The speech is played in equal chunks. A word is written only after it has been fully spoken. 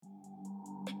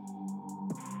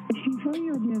Before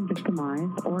you are being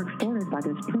victimized or extorted by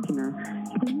this prisoner,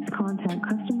 please contact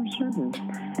customer service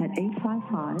at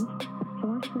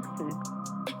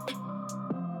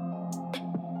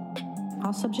 855-466.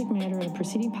 All subject matter of the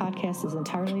preceding podcast is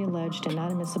entirely alleged and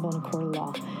not admissible in a court of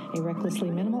law. A recklessly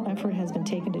minimal effort has been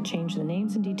taken to change the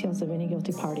names and details of any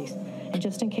guilty parties. And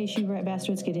just in case you rat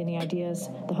bastards get any ideas,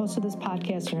 the hosts of this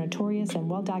podcast are notorious and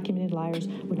well-documented liars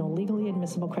with no legally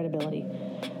admissible credibility.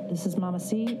 This is Mama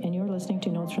C, and you're listening to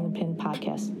Notes from the Pen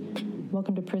podcast.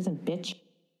 Welcome to prison, bitch.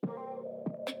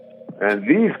 And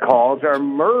these calls are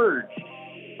merged.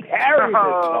 Carry this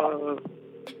call.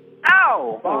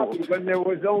 Ow! Bobby, when there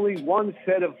was only one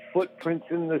set of footprints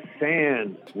in the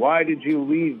sand, why did you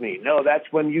leave me? No,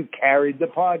 that's when you carried the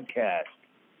podcast.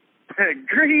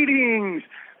 Greetings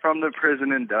from the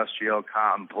prison industrial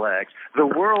complex. The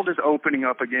world is opening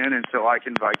up again, and so I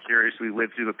can vicariously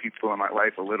live through the people in my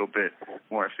life a little bit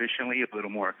more efficiently, a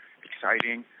little more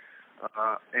exciting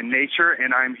in nature.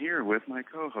 And I'm here with my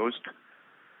co-host,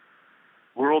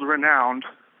 world-renowned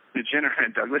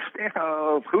degenerate Douglas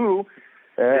Stanhope, who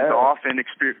is off and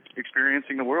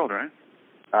experiencing the world, right?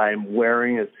 I'm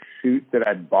wearing a suit that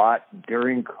I bought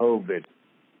during COVID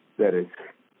that is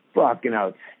fucking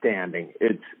outstanding.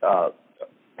 It's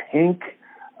pink.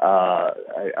 I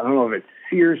don't know if it's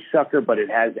seersucker, but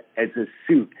it's a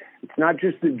suit. It's not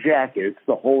just the jacket. It's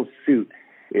the whole suit.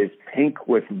 It's pink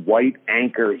with white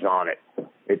anchors on it.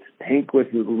 It's pink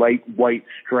with light white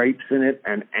stripes in it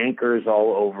and anchors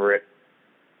all over it.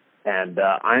 And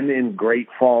I'm in Great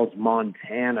Falls,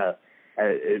 Montana,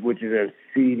 which is a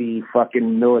seedy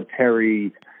fucking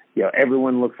military,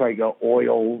 everyone looks like an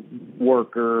oil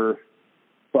worker,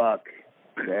 fuck.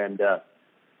 And,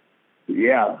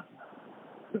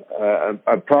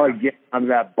 I'll probably get out of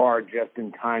that bar just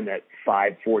in time at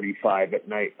 5:45 at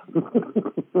night.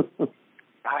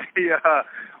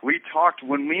 We talked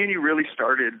when me and you really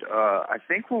started. I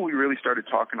think when we really started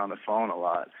talking on the phone a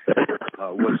lot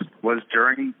was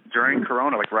during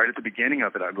Corona, like right at the beginning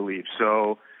of it, I believe.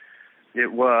 So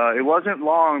it wasn't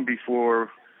long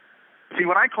before. See,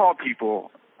 when I call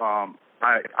people, I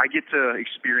get to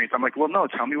experience. I'm like, well, no,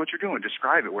 tell me what you're doing.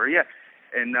 Describe it. Where are you at?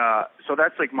 And so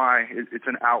that's like it's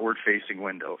an outward facing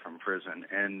window from prison,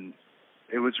 and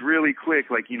it was really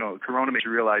quick. Like Corona made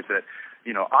you realize that.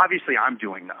 Obviously I'm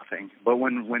doing nothing, but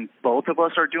when both of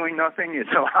us are doing nothing,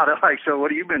 it's a lot of so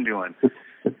what have you been doing?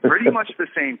 Pretty much the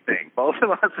same thing. Both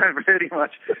of us have pretty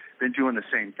much been doing the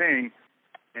same thing,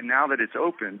 and now that it's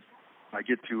open, I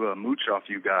get to mooch off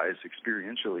you guys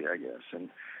experientially, I guess.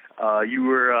 And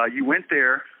you went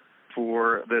there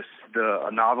for the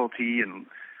novelty and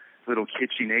little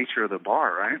kitschy nature of the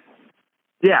bar, right?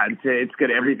 Yeah, it's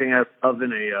got everything I love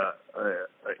in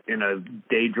a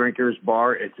day drinker's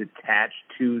bar. It's attached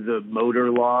to the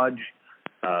Motor Lodge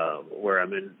where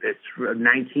I'm in. It's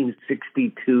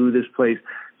 1962. This place,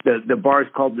 the bar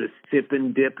is called the Sip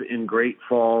and Dip in Great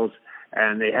Falls,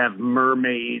 and they have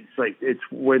mermaids. Like it's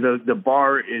where the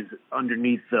bar is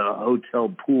underneath the hotel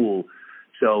pool.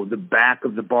 So the back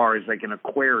of the bar is like an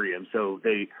aquarium. So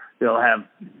they'll have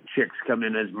chicks come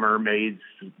in as mermaids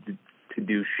to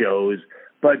do shows.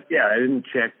 But yeah, I didn't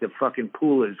check. The fucking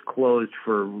pool is closed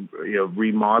for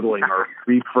remodeling or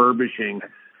refurbishing.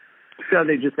 So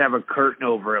they just have a curtain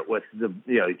over it with a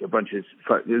bunch of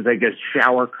there's like a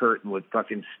shower curtain with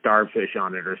fucking starfish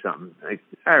on it or something. Like,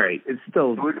 all right, it's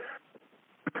still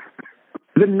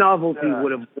the novelty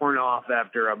would have worn off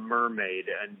after a mermaid,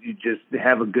 and you just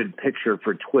have a good picture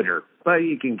for Twitter. But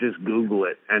you can just Google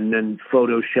it and then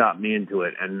Photoshop me into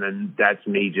it, and then that's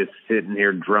me just sitting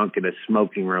here drunk in a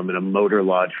smoking room in a Motor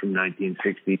Lodge from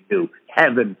 1962.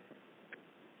 Heaven.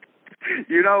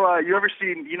 You ever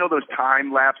seen, those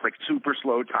time-lapse, like super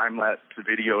slow time-lapse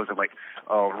videos of like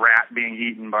a rat being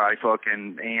eaten by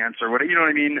fucking ants or whatever, you know what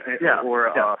I mean? Yeah.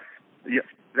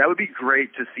 That would be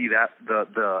great to see that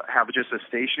have just a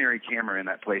stationary camera in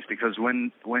that place, because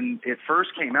when it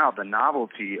first came out, the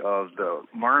novelty of the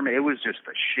mermaid, it was just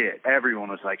the shit. Everyone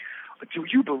was like, do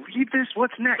you believe this?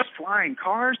 What's next? Flying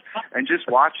cars? And just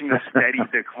watching the steady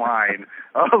decline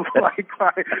of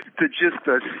to just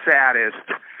the saddest.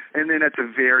 And then at the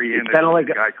very end, kind of like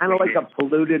a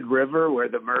polluted river where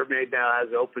the mermaid now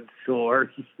has open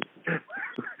sores.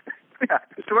 Yeah,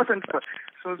 it wasn't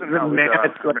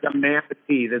it's like a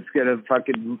manatee that's gonna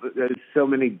fucking. There's so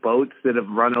many boats that have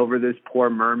run over this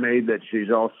poor mermaid that she's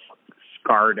all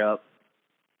scarred up.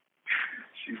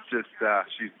 She's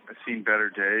seen better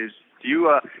days. Do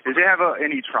you? Does it have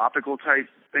any tropical type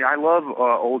thing? I love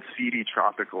old seedy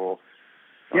tropical.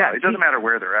 Yeah, it doesn't matter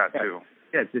where they're at too.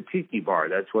 Yeah, it's a tiki bar.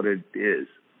 That's what it is.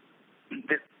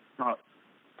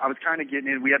 I was kind of getting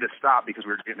in. We had to stop because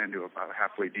we were getting into a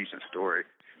halfway decent story,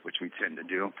 which we tend to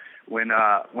do. When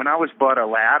I was but a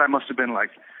lad, I must have been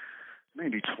like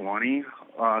maybe 20,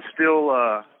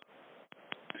 still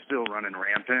running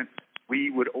rampant. We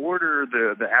would order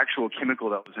the actual chemical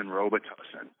that was in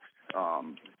Robitussin.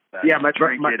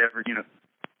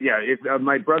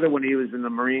 My brother, when he was in the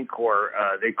Marine Corps,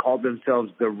 they called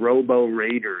themselves the Robo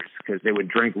Raiders because they would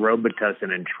drink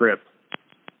Robitussin and trip.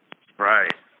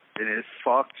 Right, and it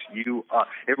fucked you up.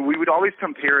 We would always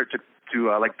compare it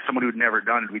to like someone who'd never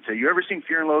done it. We'd say, "You ever seen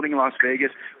Fear and Loathing in Las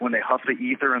Vegas when they huff the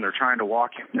ether and they're trying to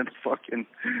walk into the fucking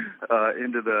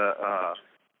into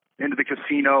the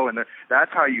casino?" And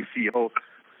that's how you feel.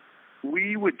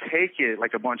 We would take it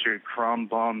like a bunch of crumb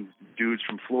bum dudes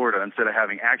from Florida. Instead of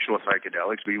having actual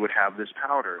psychedelics, we would have this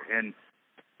powder. And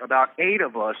about 8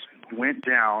 of us went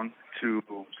down to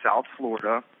South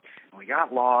Florida, and we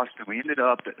got lost, and we ended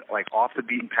up like off the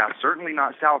beaten path. Certainly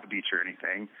not South Beach or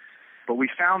anything, but we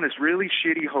found this really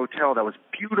shitty hotel that was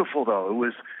beautiful. Though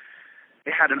it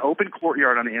had an open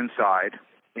courtyard on the inside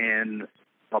and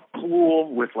a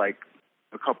pool with like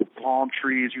a couple palm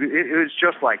trees. It was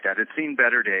just like that. It'd seen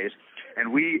better days.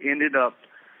 And we ended up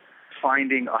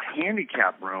finding a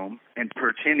handicap room and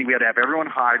pretending we had to have everyone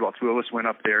hide while 2 of us went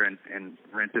up there and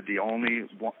rented the only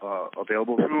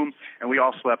available room. And we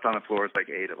all slept on the floors, like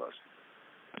 8 of us.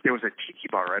 There was a tiki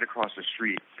bar right across the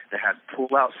street that had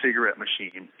pull-out cigarette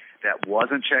machine that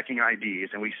wasn't checking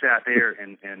IDs. And we sat there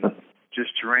and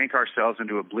just drank ourselves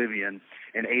into oblivion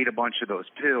and ate a bunch of those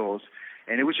pills.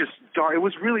 And it was just dark. It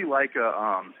was really like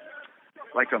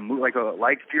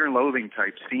Fear and Loathing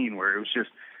type scene where it was just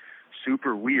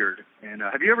super weird. And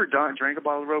have you ever drank a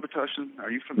bottle of Robitussin? Are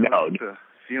you familiar with the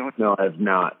feeling? No, I have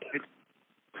not. It's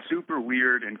super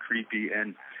weird and creepy.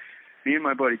 And me and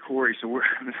my buddy Corey, so we're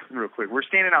real quick, we're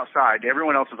standing outside.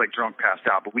 Everyone else is like drunk, passed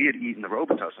out, but we had eaten the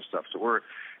Robitussin stuff, so we're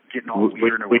getting all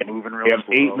weird and we're moving real slow.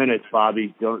 We have 8 minutes,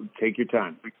 Bobby. Don't take your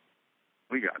time.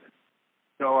 We got it.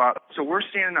 So we're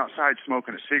standing outside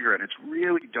smoking a cigarette. And it's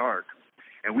really dark,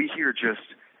 and we hear just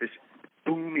this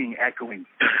booming, echoing.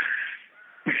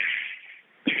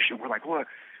 And we're like, what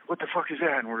the fuck is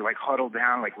that? And we're like huddled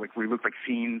down, like we look like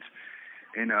fiends.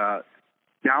 And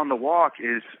down the walk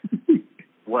is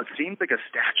what seems like a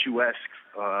statuesque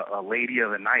a lady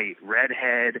of the night,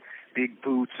 redhead, big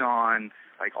boots on,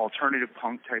 like alternative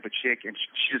punk type of chick. And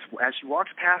she just, as she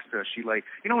walks past us, she like,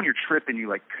 you know when you're tripping, you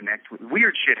like connect with,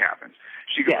 weird shit happens.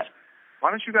 She goes,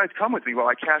 why don't you guys come with me while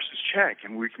I cash this check?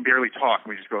 And we can barely talk. And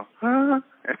we just go, huh?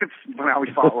 And now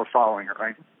we're following her,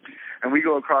 right? And we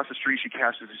go across the street. She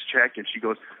cashes this check, and she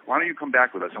goes, why don't you come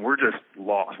back with us? And we're just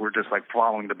lost. We're just like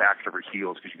following the backs of her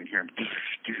heels because you can hear them.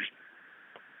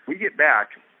 We get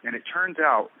back, and it turns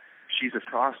out she's a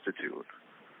prostitute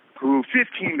who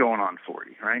 15 going on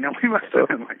 40, right? Now, we must have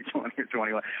been like 20 or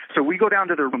 21. So we go down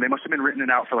to their room. They must have been written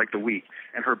it out for like the week.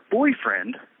 And her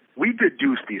boyfriend, we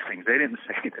deduced these things. They didn't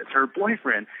say this. Her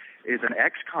boyfriend is an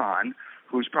ex-con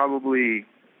who's probably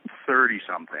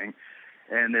 30-something.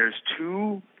 And there's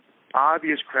 2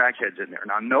 obvious crackheads in there.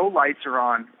 Now, no lights are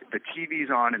on. The TV's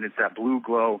on, and it's that blue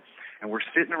glow. And we're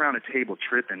sitting around a table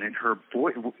tripping. And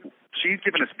she's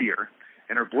giving us beer.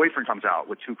 And her boyfriend comes out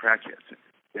with 2 crackheads.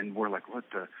 And we're like,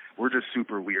 we're just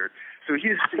super weird. So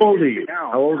he's How old are you?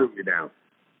 How old are you now?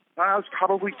 I was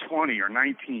probably 20 or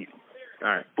 19. All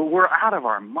right. But we're out of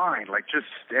our mind. Like, just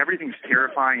everything's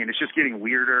terrifying, and it's just getting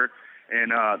weirder.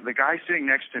 And the guy sitting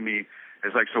next to me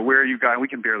is like, so where are you guys? We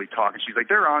can barely talk. And she's like,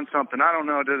 they're on something. I don't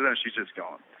know. She's just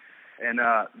going. And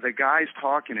the guy's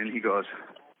talking, and he goes,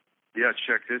 yeah,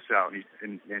 check this out.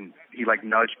 And he like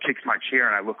kicks my chair,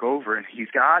 and I look over, and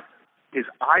he's got his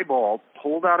eyeball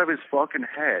pulled out of his fucking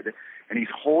head, and he's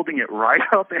holding it right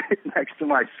up next to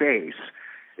my face.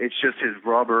 It's just his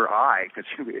rubber eye.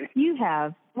 You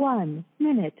have 1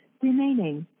 minute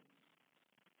remaining.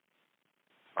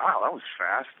 Wow, that was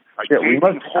fast.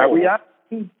 Are we up?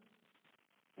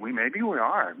 Maybe we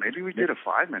are. Maybe we did a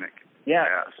 5-minute. Yeah.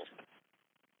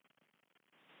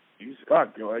 Jesus.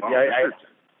 Fuck.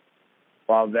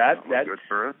 Well, that's good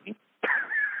for us.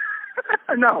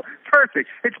 No, perfect.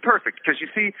 It's perfect because you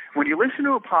see, when you listen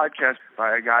to a podcast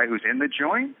by a guy who's in the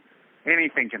joint,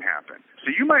 anything can happen.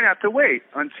 So you might have to wait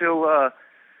until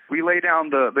we lay down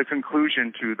the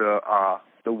conclusion to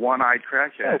the one-eyed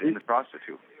crackhead and the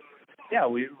prostitute. Yeah,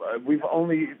 we've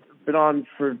only been on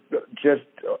for just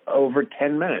over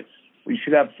 10 minutes. We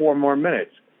should have 4 more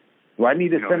minutes. Do I need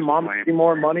to send Mom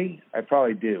more money? I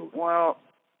probably do. Well,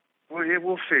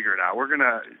 we'll figure it out.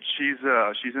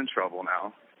 She's in trouble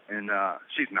now. And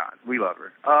she's not. We love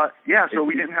her. So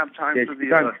we didn't have time for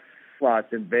the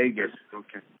slots in Vegas.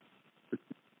 Okay.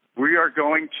 we are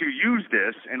going to use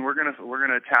this, and we're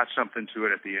gonna attach something to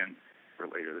it at the end for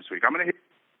later this week. I'm gonna hit.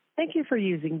 Thank you for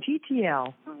using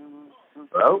GTL.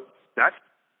 Oh,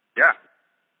 Yeah.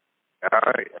 all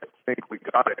right. I think we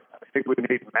got it. I think we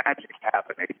made magic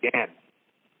happen again.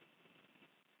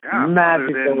 Yeah.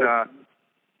 Magic.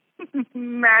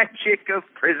 Magic of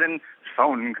prison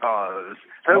phone calls.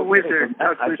 The Oh, wizard.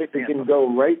 I think we can go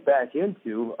right back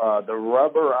into the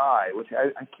rubber eye, which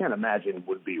I can't imagine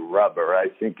would be rubber. I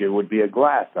think it would be a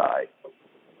glass eye.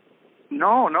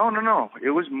 No.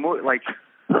 It was more like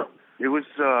it was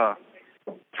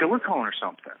silicone or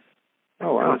something.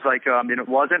 Oh, wow. It was like it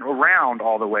wasn't round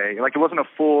all the way. Like it wasn't a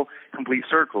full complete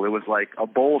circle. It was like a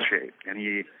bowl shape, and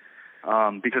he.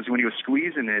 Because when he was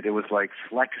squeezing it, it was like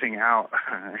flexing out.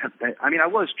 I mean, I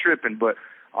was tripping, but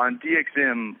on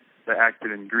DXM, the active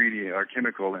ingredient or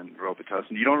chemical in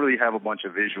Robitussin, you don't really have a bunch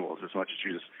of visuals as much as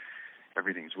you just,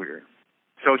 everything's weird.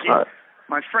 So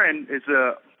my friend is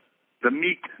the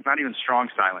meek, not even strong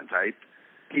silent type.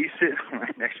 He's sitting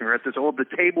right next to me. We're at the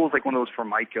table is like one of those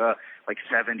Formica, like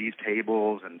 70s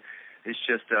tables, and it's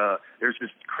just there's this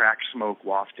crack smoke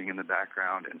wafting in the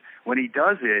background, and when he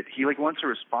does it, he like wants a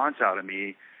response out of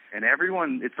me, and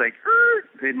everyone, it's like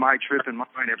in my trip in my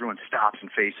mind, everyone stops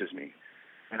and faces me,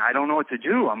 and I don't know what to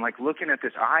do. I'm like looking at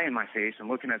this eye in my face and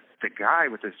looking at the guy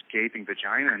with this gaping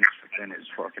vagina in his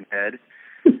fucking head.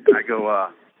 And I go,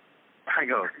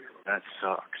 that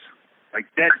sucks. Like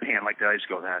deadpan, like that. I just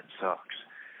go, that sucks.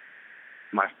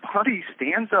 My buddy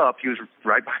stands up. He was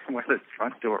right by where the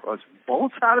front door was,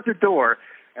 bolts out of the door,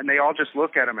 and they all just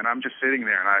look at him, and I'm just sitting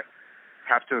there, and I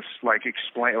have to, like,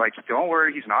 explain, like, don't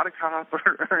worry, he's not a cop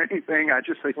or anything. I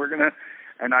just, like,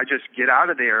 and I just get out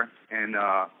of there and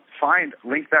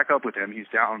link back up with him. He's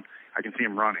down. I can see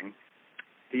him running.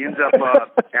 He ends up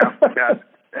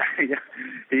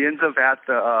he ends up at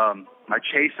the, I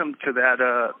chase him to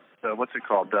that, what's it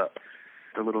called, the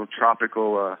little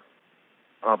tropical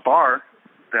bar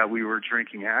that we were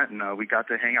drinking at, and we got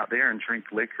to hang out there and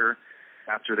drink liquor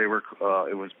after they were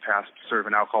it was past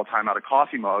serving alcohol time out of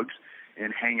coffee mugs,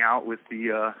 and hang out with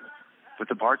the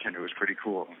bartender. It was pretty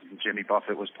cool. Jimmy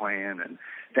Buffett was playing, and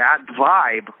that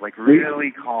vibe like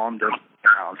really calmed us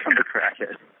down from the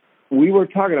crackhead. We were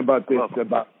talking about this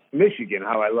about Michigan,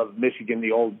 how I love Michigan,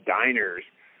 the old diners,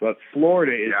 but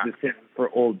Florida is the same for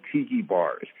old tiki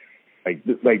bars.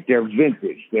 Like they're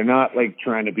vintage. They're not like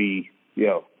trying to be,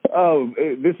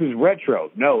 this is retro.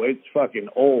 No, it's fucking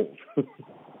old.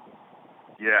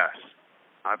 Yes.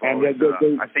 And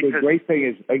the great thing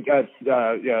is,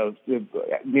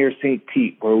 near St.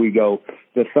 Pete, where we go,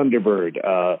 the Thunderbird,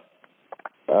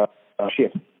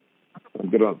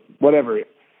 whatever.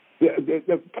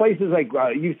 The places like,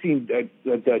 you've seen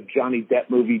the Johnny Depp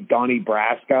movie, Donnie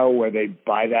Brasco, where they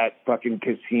buy that fucking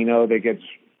casino that gets,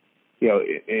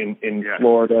 in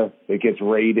Florida, that gets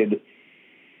raided.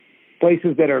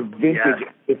 Places that are vintage,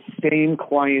 the same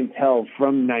clientele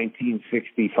from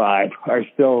 1965 are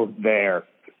still there.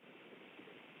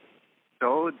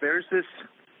 So there's this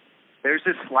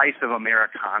slice of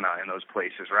Americana in those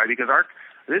places, right? Because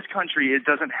this country, it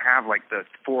doesn't have like the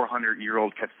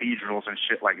 400-year-old cathedrals and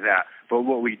shit like that. But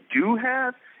what we do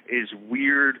have is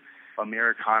weird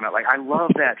Americana. Like I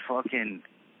love that fucking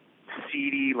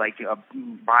seedy, like a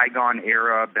bygone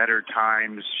era, better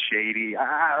times, shady.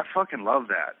 I fucking love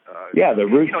that. The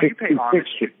Route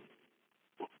 66.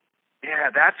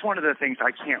 Yeah, that's one of the things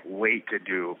I can't wait to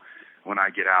do when I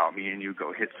get out. Me and you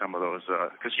go hit some of those,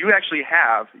 because you actually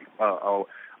have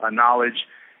a knowledge,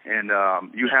 and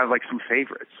you have like some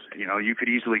favorites. You could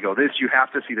easily go, you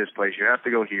have to see this place, you have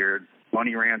to go here,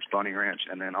 Bunny Ranch,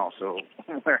 and then also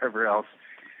wherever else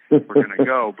we're going to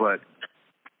go. But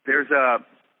there's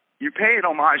you pay an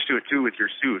homage to it, too, with your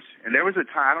suits. And there was a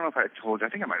time, I don't know if I told you,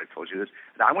 I think I might have told you this,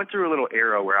 I went through a little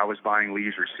era where I was buying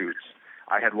leisure suits.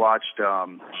 I had watched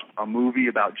a movie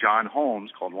about John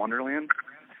Holmes called Wonderland.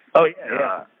 Oh,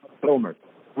 yeah. Kilmer.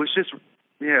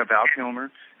 Val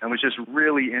Kilmer. And was just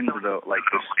really into this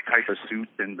type of suit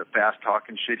and the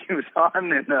fast-talking shit he was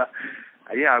on. And,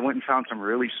 I went and found some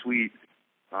really sweet,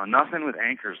 nothing with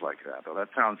anchors like that, though. That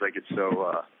sounds like it's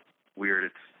so weird.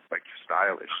 It's, like,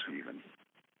 stylish, even.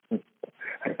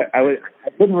 I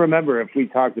couldn't remember if we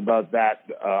talked about that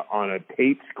on a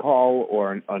taped call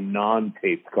or a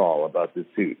non-taped call about the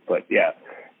suit, but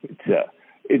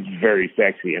it's very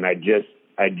sexy, and I just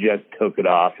took it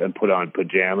off and put on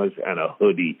pajamas and a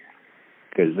hoodie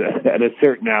because at a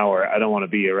certain hour I don't want to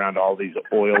be around all these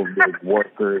oil rig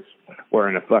workers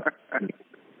wearing a fucking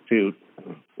suit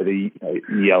with a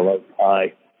yellow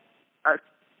tie.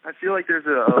 I I feel like there's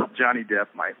a Johnny Depp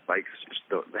might like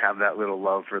have that little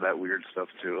love for that weird stuff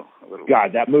too. A little.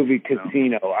 God, that movie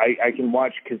Casino. I can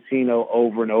watch Casino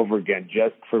over and over again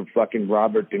just for fucking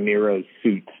Robert De Niro's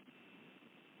suits.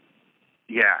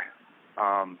 Yeah.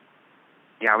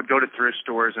 Yeah, I would go to thrift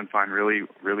stores and find really,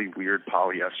 really weird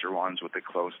polyester ones with the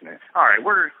close knit. All right,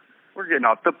 we're getting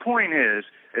off. The point is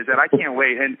that I can't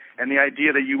wait, and the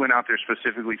idea that you went out there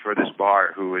specifically for this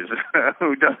bar, who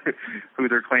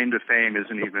their claim to fame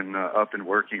isn't even up and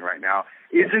working right now,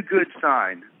 is a good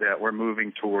sign that we're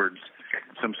moving towards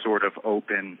some sort of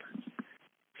open,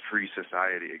 free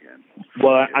society again.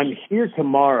 Well, I'm here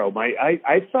tomorrow.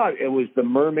 I thought it was the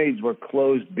mermaids were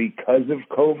closed because of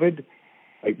COVID.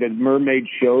 Like the mermaid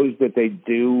shows that they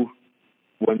do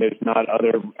when there's not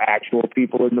other actual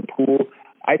people in the pool.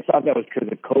 I thought that was because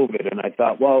of COVID, and I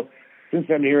thought, well, since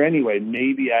I'm here anyway,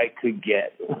 maybe I could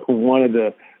get one of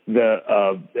the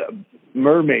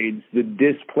mermaids, the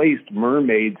displaced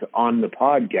mermaids, on the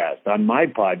podcast, on my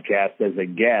podcast as a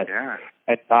guest. Yeah.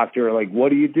 I talked to her like, what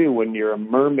do you do when you're a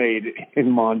mermaid in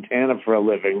Montana for a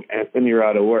living and then you're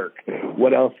out of work?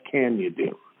 What else can you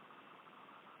do?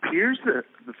 Here's the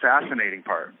fascinating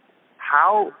part.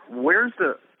 Where's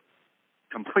the,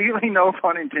 completely no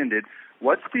pun intended,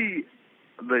 what's the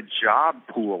job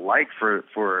pool like for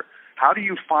how do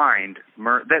you find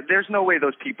that there's no way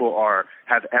those people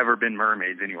have ever been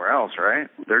mermaids anywhere else, right?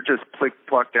 They're just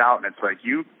plucked out, and it's like,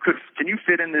 can you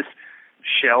fit in this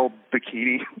shell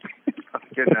bikini?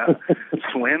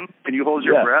 Swim? Can you hold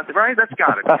your breath? Right? That's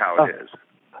got to be how it is.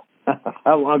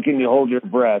 How long can you hold your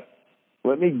breath?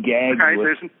 Let me gag you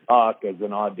with talk as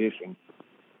an audition.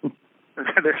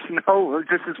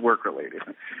 This is work related.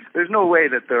 There's no way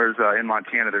that there's, in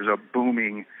Montana, there's a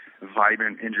booming,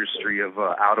 vibrant industry of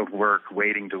out of work,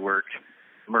 waiting to work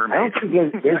mermaids. I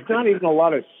don't think there's not even a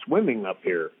lot of swimming up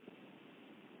here.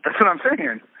 That's what I'm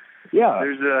saying. Yeah.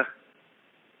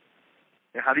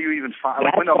 How do you even find,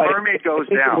 when a mermaid goes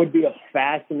down? It would be a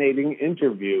fascinating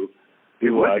interview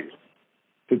to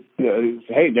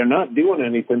hey, they're not doing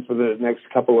anything for the next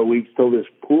couple of weeks till this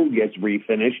pool gets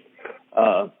refinished.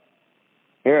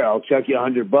 Here, I'll chuck you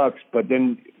 $100, but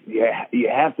then you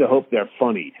have to hope they're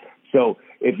funny. So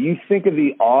if you think of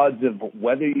the odds of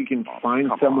whether you can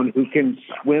find someone who can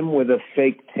swim with a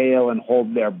fake tail and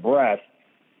hold their breath,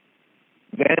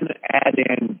 then add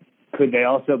in, could they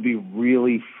also be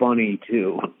really funny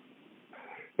too?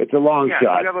 It's a long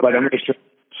shot, but I'm sure.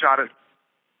 Shot at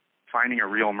finding a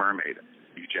real mermaid,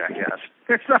 you jackass.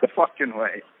 There's no fucking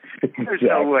way. There's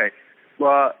no way.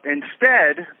 Well,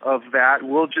 instead of that,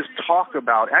 we'll just talk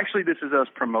about, actually this is us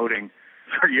promoting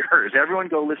for yours. Everyone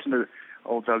go listen to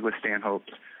old Douglas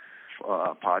Stanhope's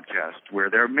podcast, where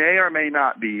there may or may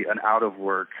not be an out of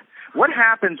work. What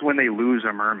happens when they lose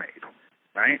a mermaid,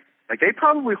 right? Like, they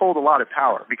probably hold a lot of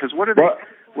power, because where are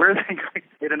they going to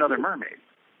get another mermaid?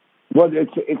 Well,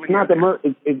 it's not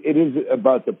it is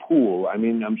about the pool. I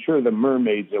mean, I'm sure the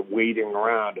mermaids are waiting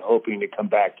around hoping to come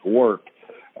back to work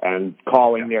and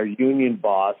calling their union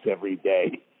boss every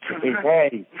day.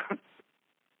 Hey.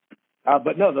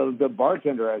 But no, the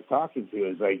bartender I was talking to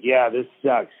is like, yeah, this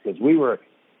sucks, because we were,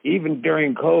 even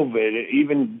during COVID,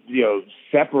 even,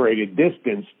 separated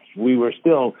distance, we were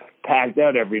still packed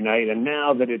out every night. And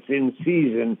now that it's in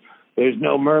season, there's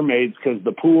no mermaids because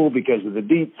of the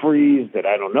deep freeze that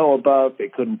I don't know about. They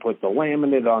couldn't put the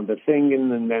laminate on the thing,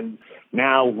 and then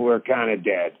now we're kind of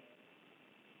dead.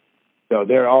 So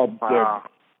they're about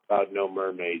no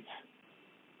mermaids.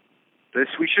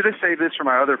 We should have saved this from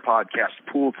our other podcast,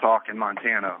 Pool Talk in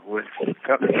Montana, with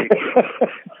Bob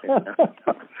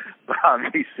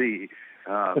VC.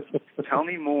 Tell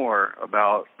me more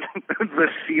about the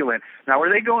sealant. Now, were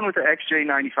they going with the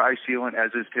XJ95 sealant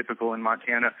as is typical in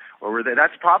Montana, or were they?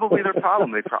 That's probably their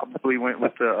problem. They probably went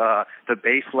with the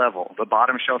base level, the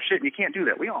bottom shelf shit. You can't do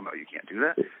that. We all know you can't do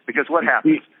that, because what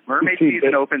happens? Mermaid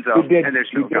season opens up, and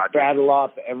there's no goddamn. Rattle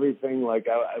off everything. Like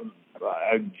I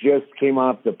just came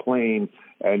off the plane,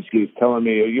 and she was telling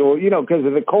me, because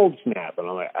of the cold snap. And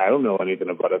I'm like, I don't know anything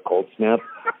about a cold snap.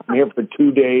 I'm here for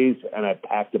 2 days, and I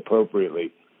packed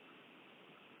appropriately.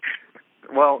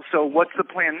 Well, so what's the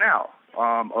plan now?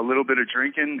 A little bit of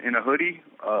drinking in a hoodie,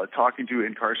 talking to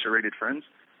incarcerated friends?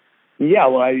 Yeah,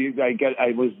 well,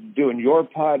 I was doing your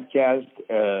podcast,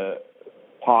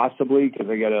 possibly,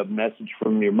 because I got a message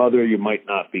from your mother. You might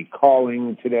not be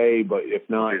calling today, but if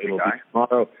not, it'll be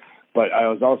tomorrow. But I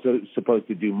was also supposed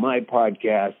to do my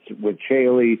podcast with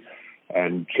Chaley,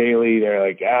 and Chaley, they're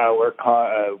like, we're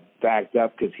backed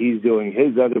up because he's doing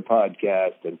his other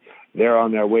podcast, and they're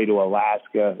on their way to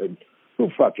Alaska, and who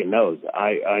fucking knows?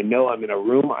 I know I'm in a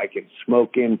room I can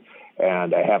smoke in,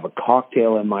 and I have a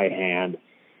cocktail in my hand,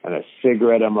 and a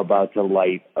cigarette I'm about to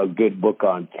light, a good book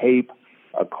on tape,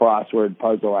 a crossword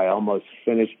puzzle I almost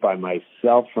finished by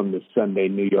myself from the Sunday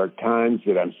New York Times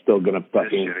that I'm still going to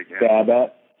fucking stab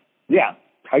at. Yeah,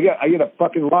 I got a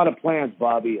fucking lot of plans,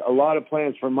 Bobby. A lot of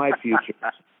plans for my future.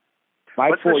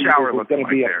 What's 4 years is going to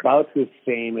be there? about the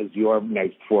same as your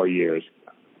next 4 years.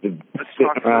 Let's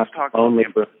talk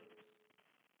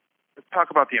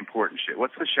about the important shit.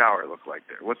 What's the shower look like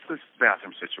there? What's this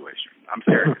bathroom situation? I'm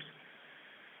serious.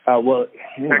 Well,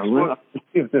 let's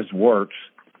see if this works.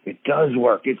 It does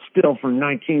work. It's still from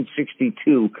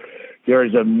 1962. There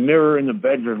is a mirror in the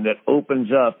bedroom that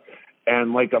opens up,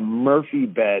 and like a Murphy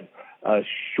bed, a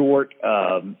short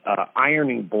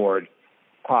ironing board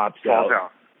pops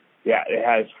out. Yeah, it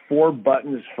has 4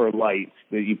 buttons for lights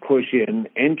that you push in.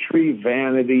 Entry,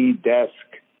 vanity, desk,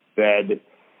 bed.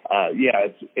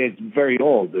 It's very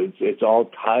old. It's all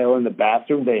tile in the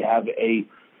bathroom. They have a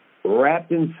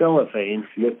wrapped in cellophane.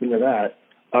 Listen to that.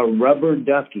 A rubber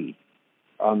ducky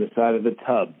on the side of the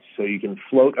tub, so you can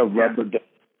float a rubber ducky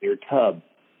in your tub.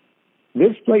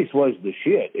 This place was the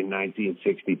shit in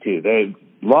 1962. The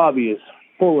lobby is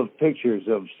full of pictures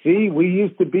of, see, we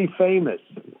used to be famous.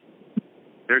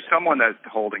 There's someone that's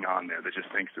holding on there that just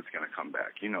thinks it's going to come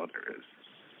back. You know there is.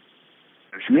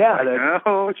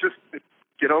 Just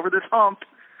get over this hump.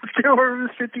 Get over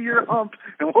this 50-year hump,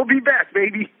 and we'll be back,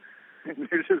 baby.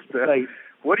 There's just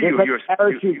what are you? You're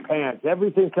parachute pants.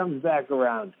 Everything comes back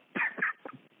around.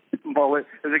 Mullet.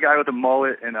 There's a guy with a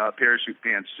mullet and parachute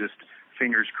pants, just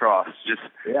fingers crossed.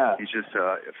 He's just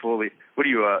fully. What are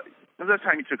you? When's the last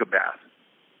time you took a bath?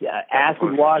 Yeah,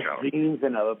 acid wash jeans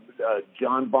and a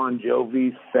John Bon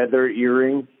Jovi feather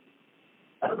earring.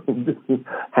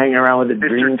 Hanging around with a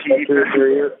dream catcher in your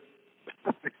ear.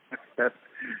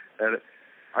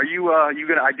 Are you?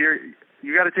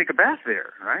 You got to take a bath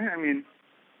there, right? I mean,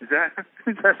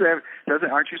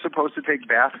 aren't you supposed to take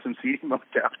baths in seating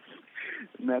motels?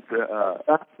 Isn't that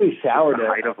I showered the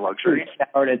height of luxury? I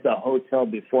showered at the hotel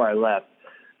before I left.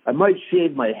 I might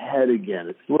shave my head again.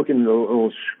 It's looking a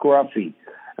little scruffy,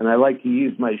 and I like to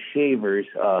use my shavers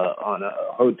on a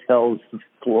hotel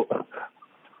floor.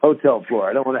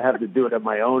 I don't want to have to do it at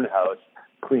my own house,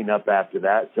 clean up after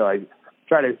that. So I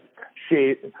try to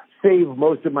save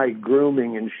most of my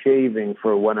grooming and shaving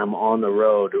for when I'm on the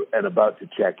road and about to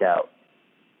check out.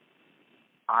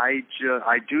 I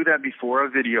do that before a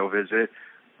video visit,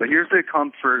 but here's the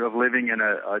comfort of living in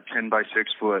a 10 by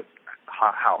 6 foot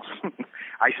house.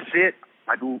 I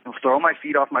throw my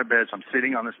feet off my bed, so I'm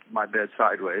sitting on my bed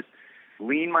sideways,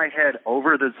 lean my head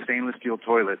over the stainless steel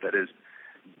toilet that is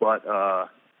a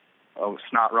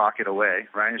snot rocket away,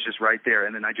 right? It's just right there,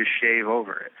 and then I just shave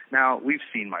over it. Now, we've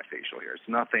seen my facial hair. It's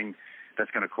nothing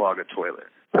that's going to clog a toilet,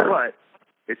 but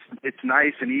it's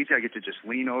nice and easy. I get to just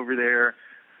lean over there.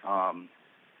 I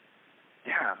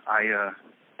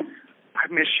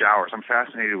miss showers. I'm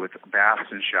fascinated with baths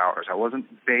and showers. I wasn't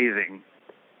bathing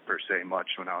per se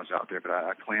much when I was out there, but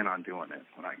I plan on doing it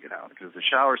when I get out because the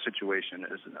shower situation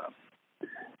is enough.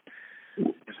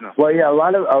 Well, yeah, a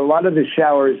lot of the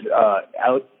showers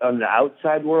out on the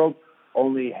outside world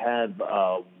only have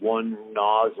one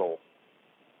nozzle.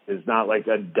 There's not like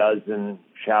a dozen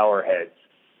shower heads.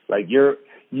 Like you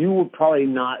would probably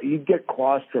not. You'd get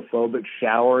claustrophobic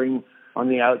showering on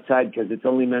the outside because it's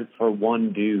only meant for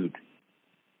one dude.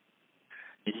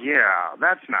 Yeah,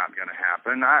 that's not going to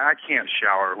happen. I can't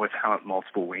shower without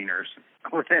multiple wieners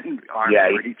within arm's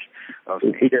reach of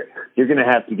me. You're going to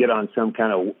have to get on some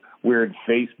kind of weird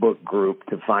Facebook group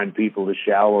to find people to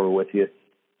shower with you.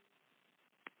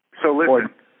 So listen,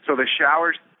 so the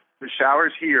showers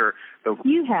here.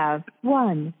 You have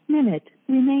 1 minute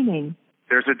remaining.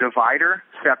 There's a divider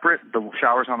separate. The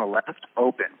showers on the left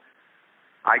open.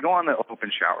 I go on the open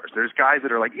showers. There's guys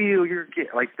that are like, ew, you're gay.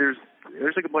 Like there's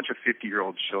like a bunch of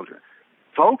 50-year-old children.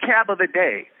 Vocab of the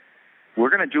day.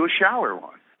 We're going to do a shower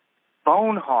one.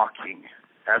 Bone hawking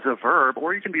as a verb,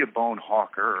 or you can be a bone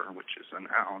hawker, which is a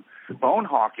noun. Bone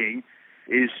hawking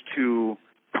is to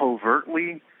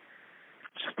covertly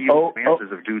steal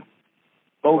advances of dudes.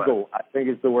 Ogle, I think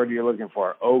is the word you're looking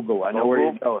for. Ogle. I know where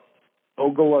you're going.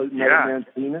 Ogle another man's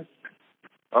penis?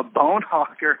 A bone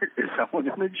hawker is someone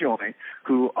in the joint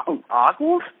who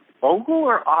ogles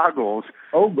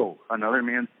another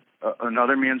man's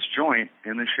joint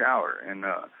in the shower, and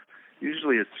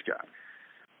usually it's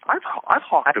I've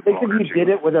hawked a boner. I think if he did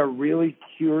it with a really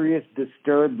curious,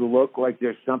 disturbed look, like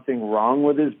there's something wrong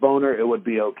with his boner, it would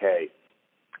be okay.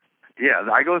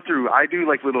 Yeah, I do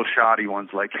like little shoddy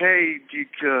ones, like, hey,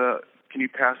 can you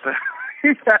pass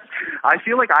that? I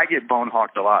feel like I get bone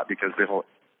hawked a lot because they whole.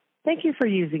 Thank you for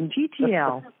using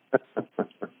GTL.